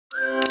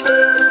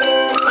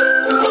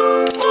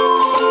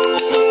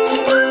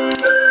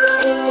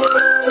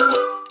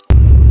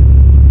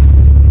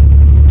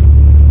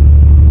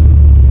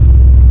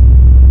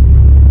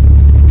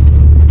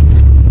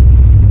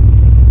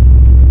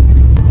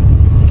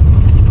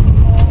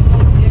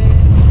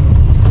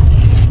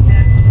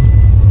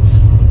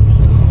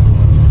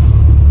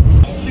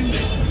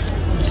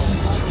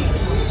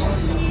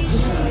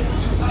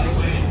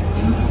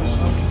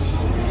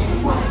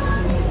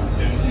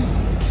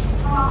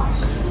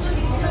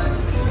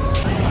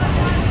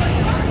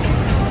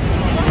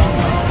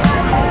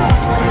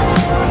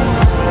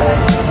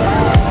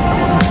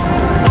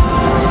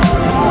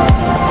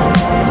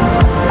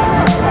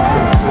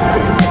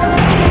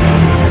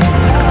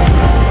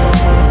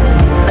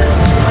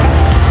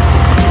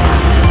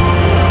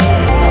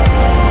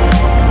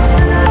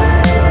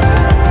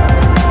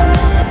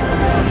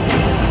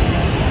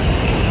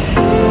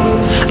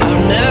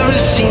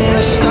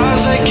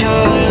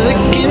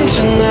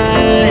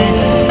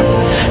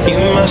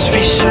must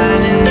be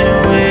shining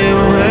your way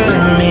over to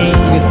me.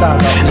 一个大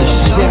道， There's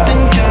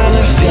something kind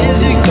of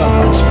physical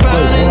that's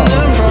burning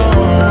the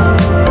room.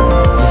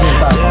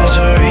 There's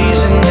a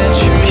reason that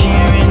you're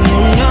here and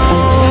you know.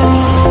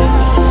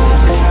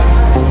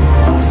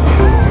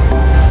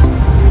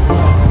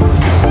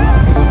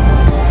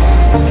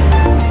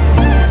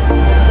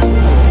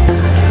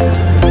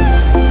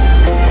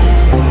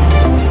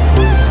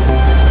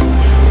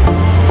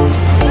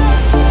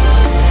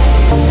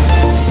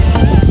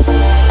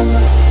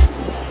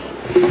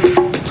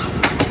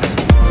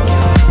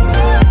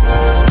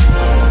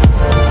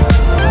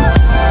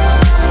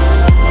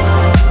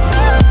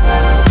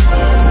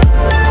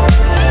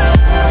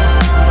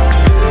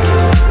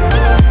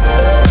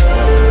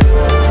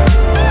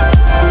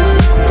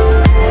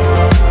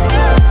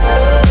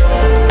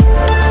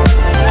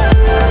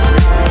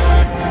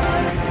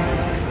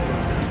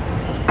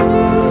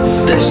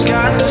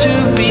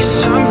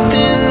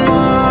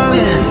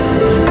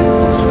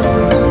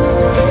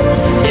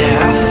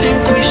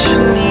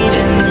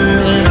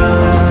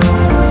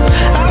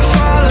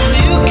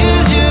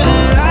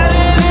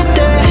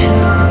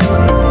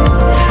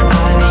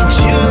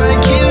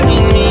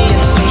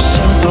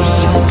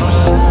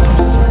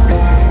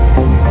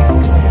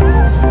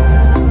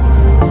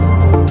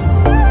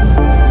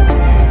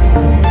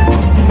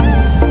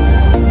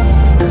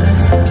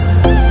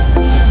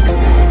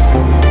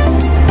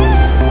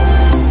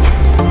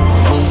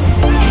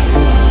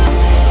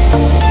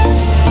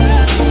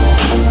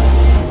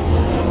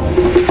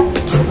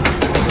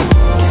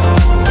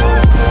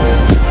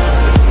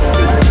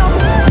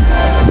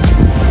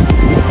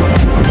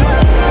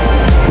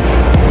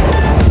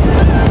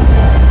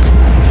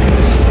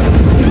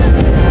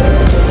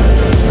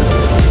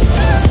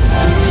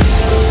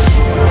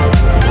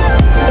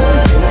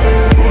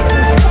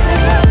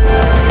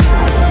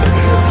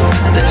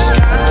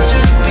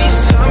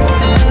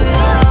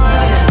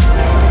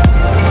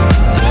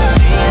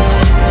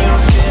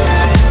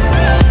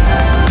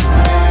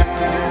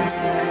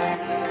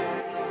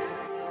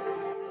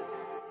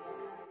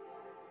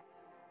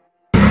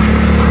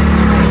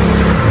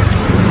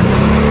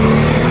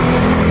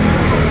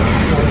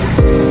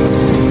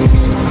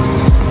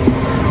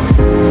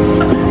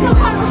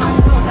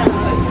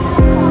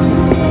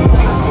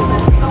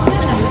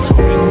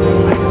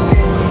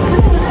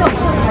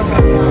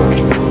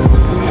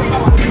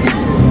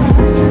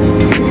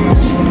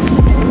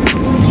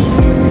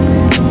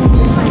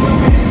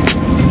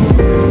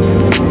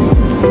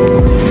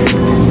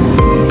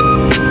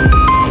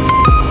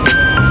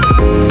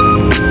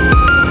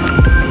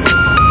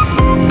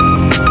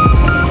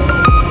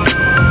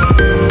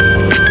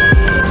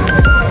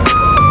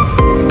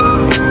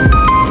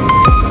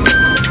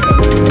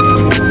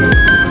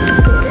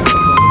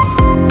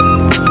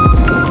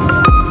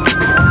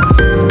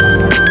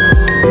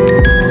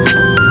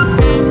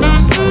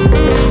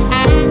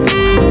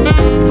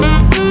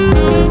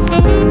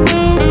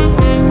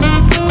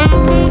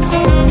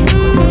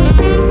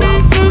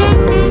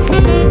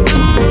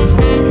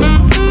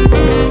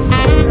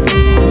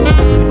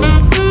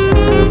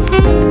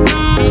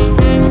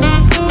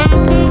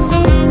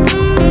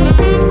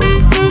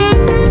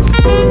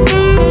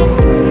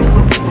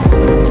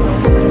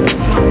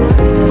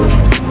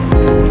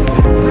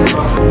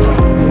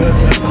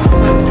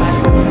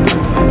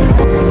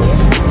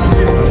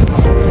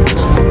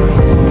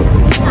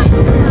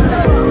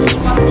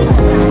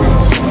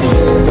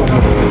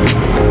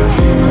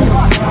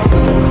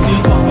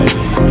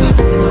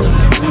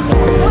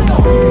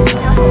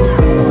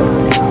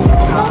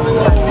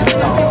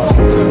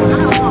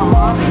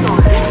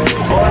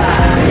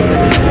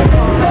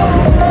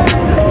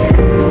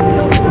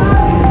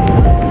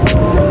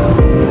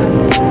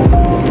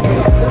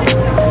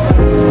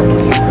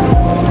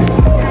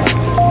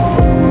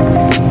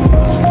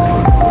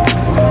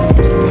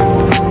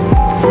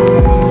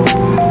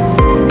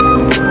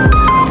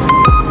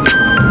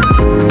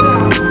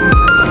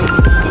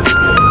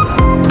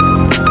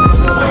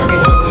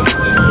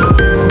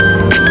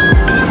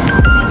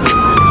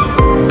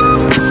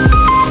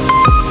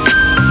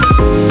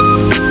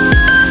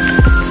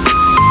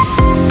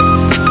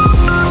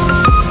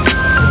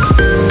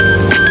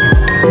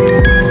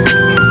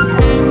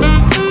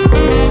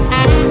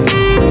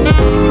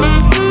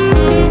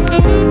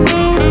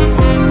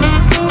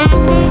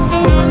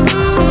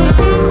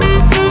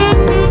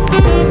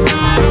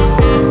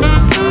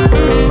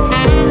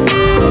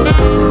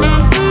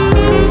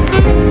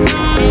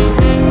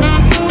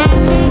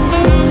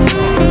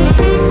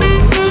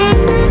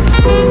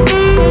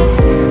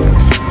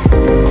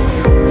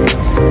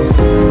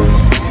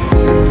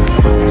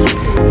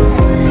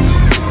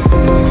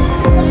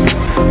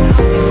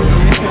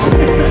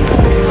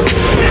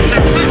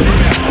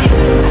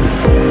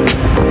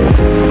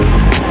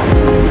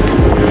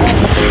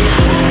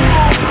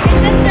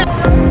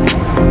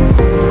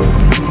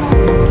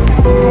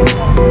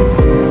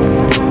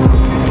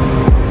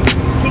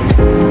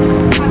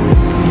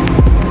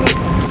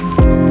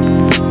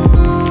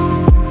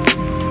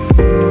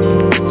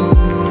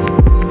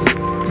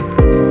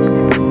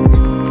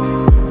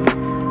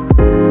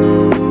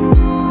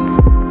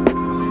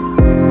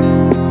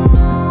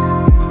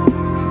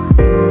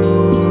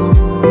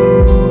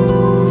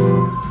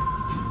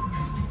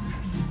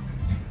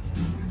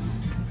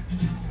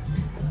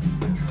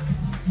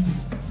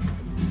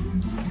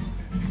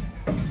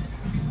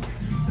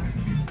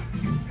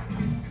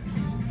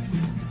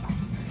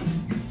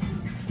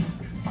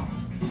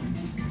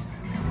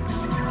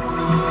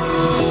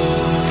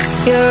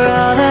 You're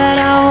all that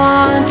I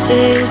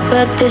wanted,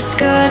 but this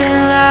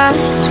couldn't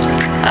last.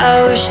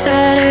 I wish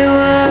that it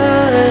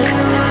would.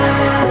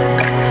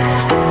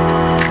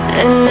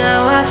 And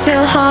now I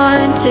feel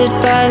haunted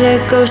by the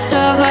ghosts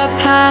of our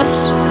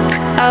past.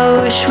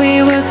 I wish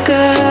we were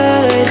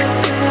good.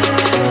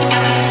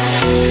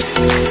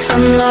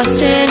 I'm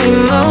lost in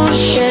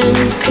emotion,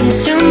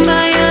 consumed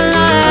by your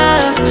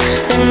love,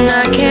 and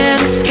I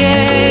can't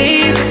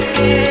escape.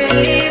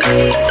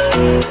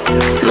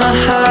 My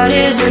heart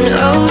is an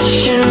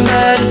ocean,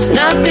 but it's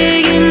not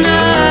big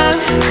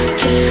enough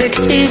to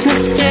fix these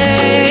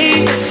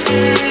mistakes.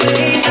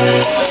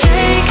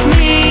 Take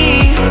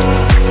me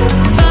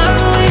far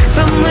away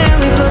from where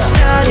we both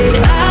started.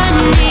 I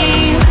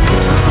need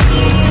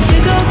to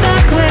go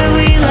back where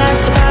we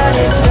last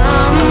parted.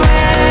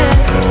 Somewhere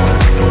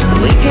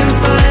we can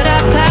put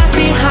our past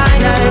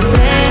behind us.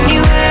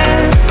 Anywhere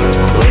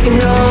we can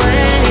go,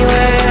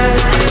 anywhere.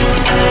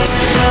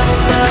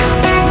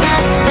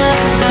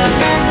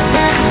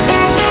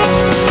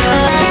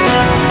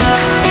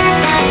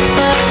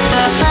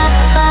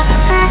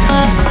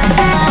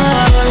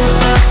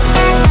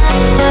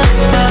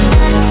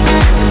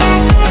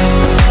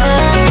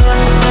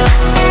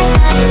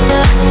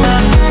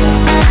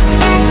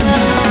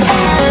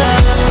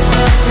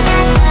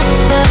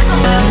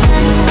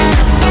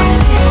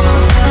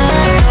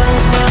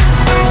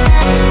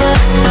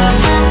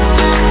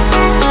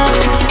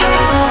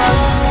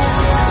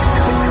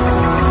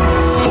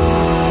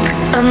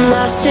 I'm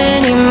lost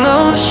in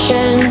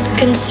emotion,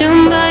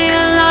 consumed by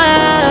your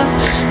love,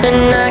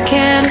 and I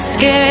can't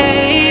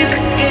escape.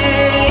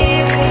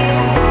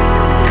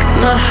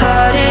 My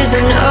heart is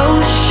an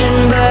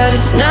ocean, but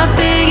it's not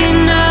big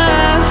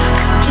enough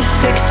to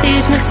fix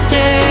these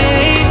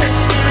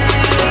mistakes.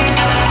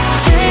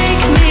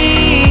 Take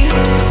me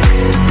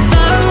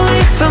far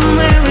away from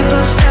where we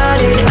both started.